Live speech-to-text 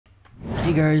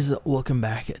Hey guys, welcome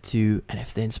back to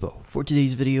NFT Inspo. For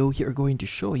today's video, we are going to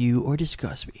show you or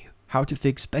discuss with you how to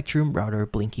fix Spectrum router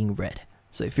blinking red.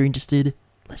 So if you're interested,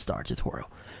 let's start the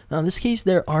tutorial. Now in this case,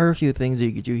 there are a few things that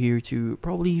you could do here to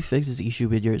probably fix this issue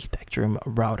with your Spectrum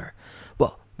router.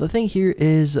 Well, the thing here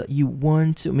is you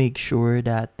want to make sure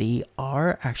that they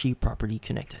are actually properly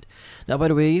connected. Now, by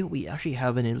the way, we actually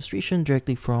have an illustration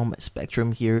directly from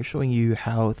Spectrum here showing you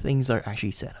how things are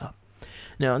actually set up.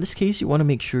 Now, in this case, you want to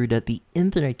make sure that the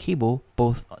internet cable,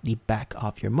 both the back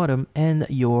of your modem and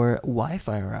your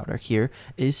Wi-Fi router here,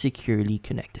 is securely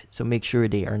connected. So make sure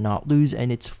they are not loose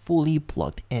and it's fully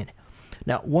plugged in.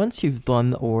 Now, once you've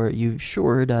done or you're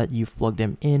sure that you've plugged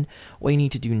them in, what you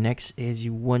need to do next is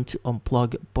you want to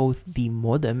unplug both the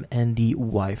modem and the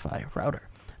Wi-Fi router.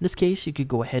 In this case, you could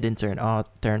go ahead and turn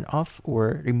off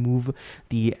or remove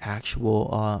the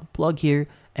actual plug here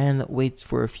and wait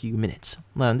for a few minutes.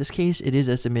 Now, in this case, it is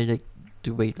estimated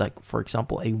to wait, like, for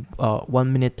example, a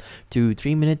 1 minute to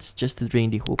 3 minutes just to drain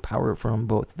the whole power from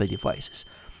both the devices.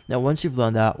 Now, once you've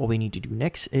done that, what we need to do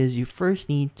next is you first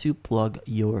need to plug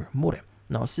your modem.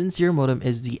 Now, since your modem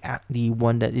is the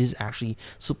one that is actually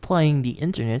supplying the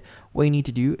internet, what you need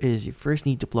to do is you first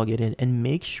need to plug it in and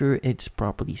make sure it's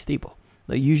properly stable.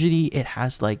 Now, usually it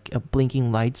has like a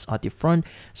blinking lights at the front.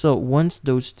 So once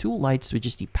those two lights, which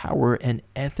is the power and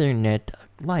Ethernet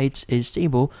lights, is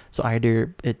stable, so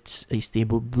either it's a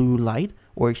stable blue light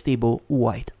or a stable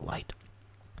white light.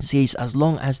 Says as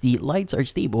long as the lights are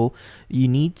stable, you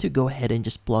need to go ahead and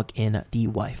just plug in the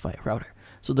Wi-Fi router.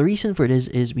 So the reason for this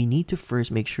is we need to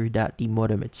first make sure that the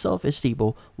modem itself is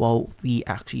stable before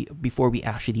we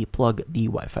actually plug the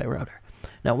Wi-Fi router.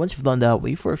 Now, once you've done that,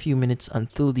 wait for a few minutes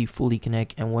until they fully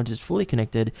connect, and once it's fully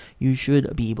connected, you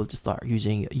should be able to start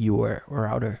using your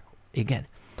router again.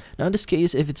 Now, in this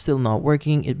case, if it's still not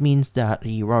working, it means that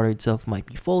the router itself might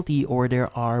be faulty or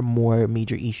there are more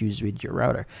major issues with your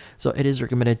router. So it is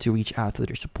recommended to reach out to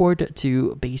their support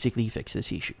to basically fix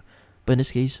this issue. But in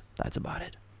this case, that's about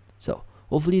it. So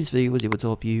hopefully this video was able to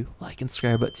help you. Like and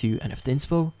subscribe to NFT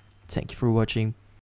Inspo. Thank you for watching.